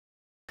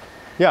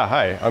Yeah,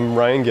 hi, I'm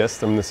Ryan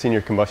Gist. I'm the Senior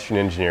Combustion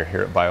Engineer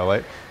here at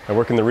BioLite. I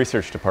work in the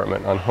research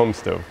department on home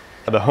stove.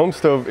 The home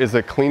stove is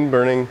a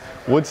clean-burning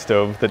wood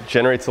stove that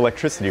generates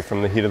electricity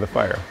from the heat of the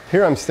fire.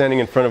 Here I'm standing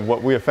in front of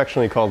what we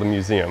affectionately call the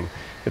museum.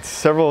 It's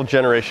several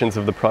generations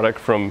of the product,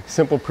 from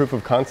simple proof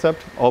of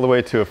concept all the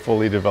way to a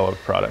fully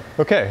developed product.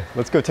 Okay,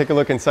 let's go take a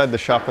look inside the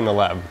shop and the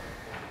lab.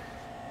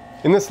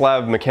 In this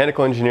lab,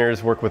 mechanical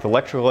engineers work with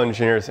electrical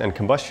engineers and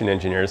combustion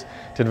engineers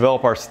to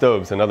develop our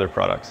stoves and other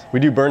products. We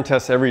do burn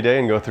tests every day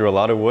and go through a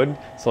lot of wood,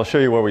 so I'll show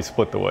you where we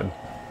split the wood.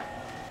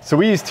 So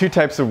we use two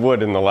types of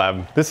wood in the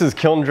lab. This is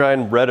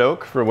kiln-dried red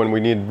oak for when we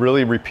need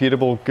really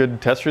repeatable,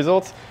 good test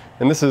results,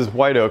 and this is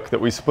white oak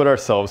that we split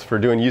ourselves for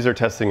doing user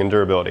testing and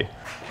durability.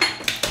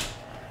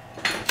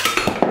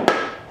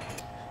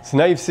 So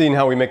now you've seen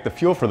how we make the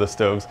fuel for the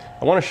stoves.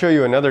 I want to show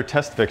you another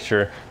test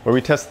fixture where we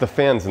test the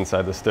fans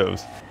inside the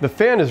stoves. The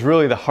fan is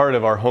really the heart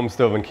of our home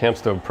stove and camp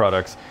stove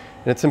products,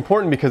 and it's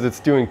important because it's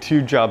doing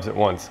two jobs at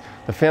once.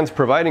 The fan's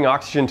providing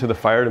oxygen to the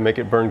fire to make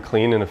it burn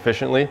clean and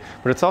efficiently,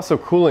 but it's also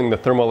cooling the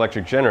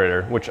thermoelectric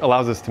generator, which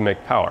allows us to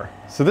make power.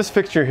 So this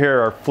fixture here,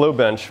 our flow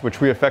bench,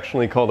 which we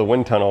affectionately call the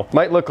wind tunnel,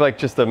 might look like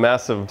just a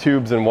mass of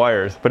tubes and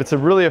wires, but it's a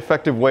really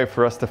effective way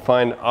for us to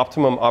find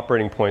optimum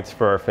operating points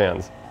for our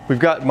fans. We've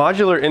got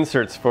modular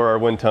inserts for our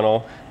wind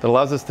tunnel that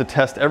allows us to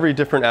test every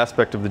different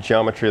aspect of the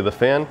geometry of the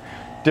fan,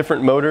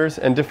 different motors,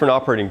 and different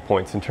operating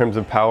points in terms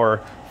of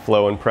power,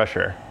 flow, and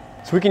pressure.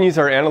 So we can use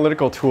our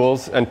analytical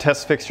tools and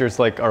test fixtures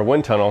like our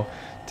wind tunnel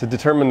to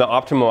determine the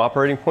optimal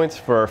operating points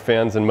for our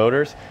fans and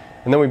motors,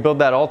 and then we build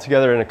that all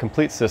together in a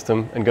complete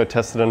system and go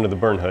test it under the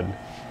burn hood.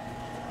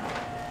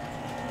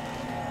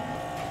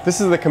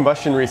 This is the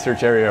combustion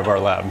research area of our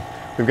lab.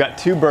 We've got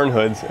two burn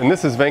hoods, and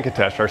this is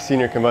Venkatesh, our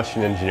senior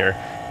combustion engineer,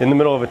 in the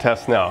middle of a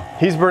test now.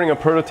 He's burning a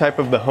prototype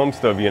of the home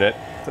stove unit,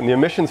 and the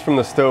emissions from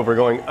the stove are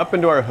going up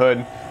into our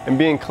hood and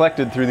being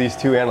collected through these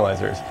two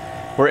analyzers.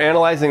 We're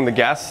analyzing the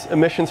gas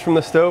emissions from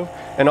the stove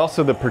and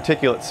also the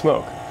particulate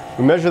smoke.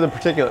 We measure the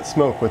particulate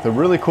smoke with a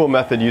really cool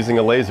method using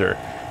a laser.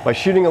 By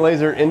shooting a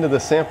laser into the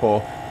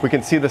sample, we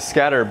can see the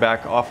scatter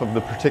back off of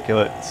the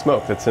particulate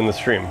smoke that's in the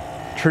stream.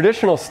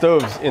 Traditional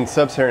stoves in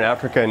sub-Saharan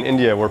Africa and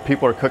India, where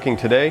people are cooking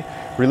today,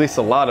 release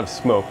a lot of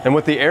smoke. And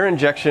with the air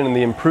injection and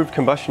the improved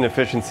combustion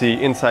efficiency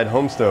inside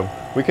home stove,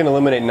 we can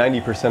eliminate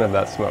 90% of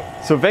that smoke.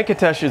 So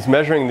Venkatesh is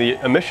measuring the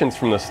emissions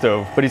from the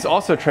stove, but he's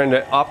also trying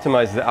to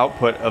optimize the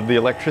output of the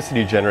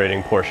electricity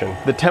generating portion.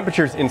 The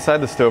temperatures inside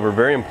the stove are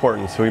very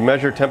important, so we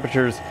measure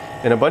temperatures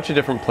in a bunch of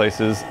different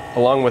places,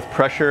 along with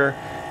pressure,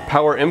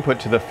 power input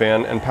to the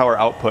fan, and power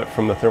output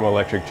from the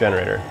thermoelectric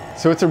generator.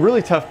 So it's a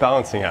really tough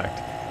balancing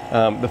act.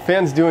 The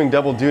fan's doing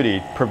double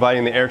duty,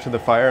 providing the air to the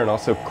fire and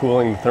also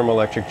cooling the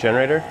thermoelectric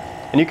generator.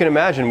 And you can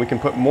imagine we can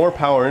put more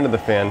power into the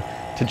fan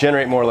to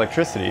generate more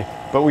electricity,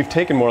 but we've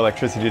taken more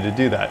electricity to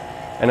do that.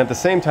 And at the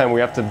same time, we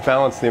have to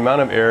balance the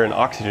amount of air and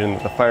oxygen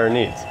that the fire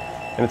needs.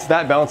 And it's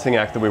that balancing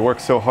act that we work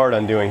so hard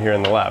on doing here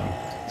in the lab.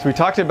 So we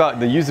talked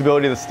about the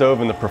usability of the stove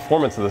and the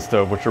performance of the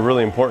stove, which are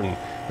really important,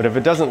 but if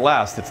it doesn't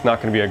last, it's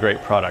not going to be a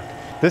great product.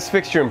 This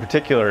fixture in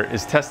particular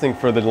is testing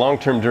for the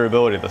long-term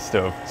durability of the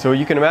stove. So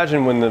you can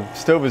imagine when the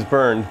stove is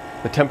burned,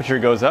 the temperature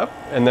goes up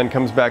and then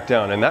comes back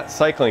down, and that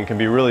cycling can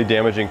be really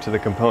damaging to the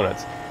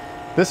components.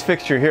 This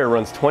fixture here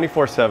runs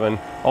 24/7,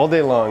 all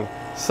day long,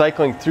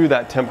 cycling through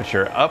that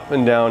temperature, up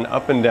and down,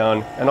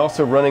 and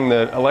also running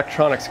the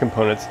electronics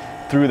components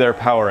through their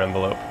power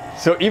envelope.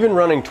 So even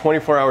running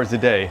 24 hours a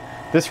day,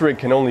 this rig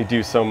can only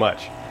do so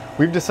much.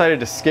 We've decided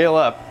to scale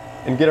up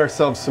and get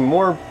ourselves some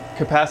more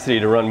capacity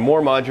to run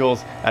more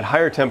modules at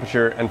higher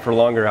temperature and for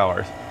longer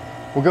hours.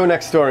 We'll go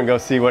next door and go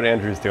see what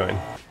Andrew's doing.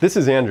 This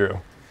is Andrew.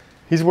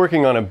 He's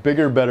working on a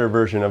bigger, better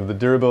version of the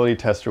durability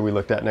tester we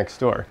looked at next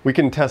door. We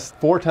can test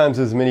 4 times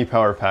as many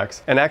power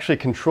packs and actually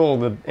control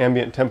the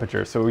ambient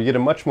temperature, so we get a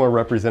much more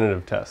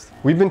representative test.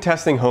 We've been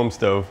testing home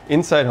stove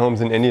inside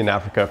homes in India and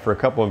Africa for a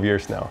couple of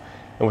years now.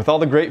 And with all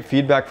the great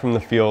feedback from the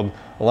field,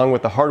 along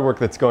with the hard work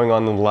that's going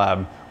on in the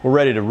lab, we're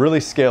ready to really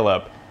scale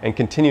up and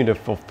continue to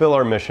fulfill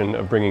our mission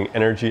of bringing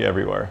energy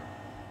everywhere.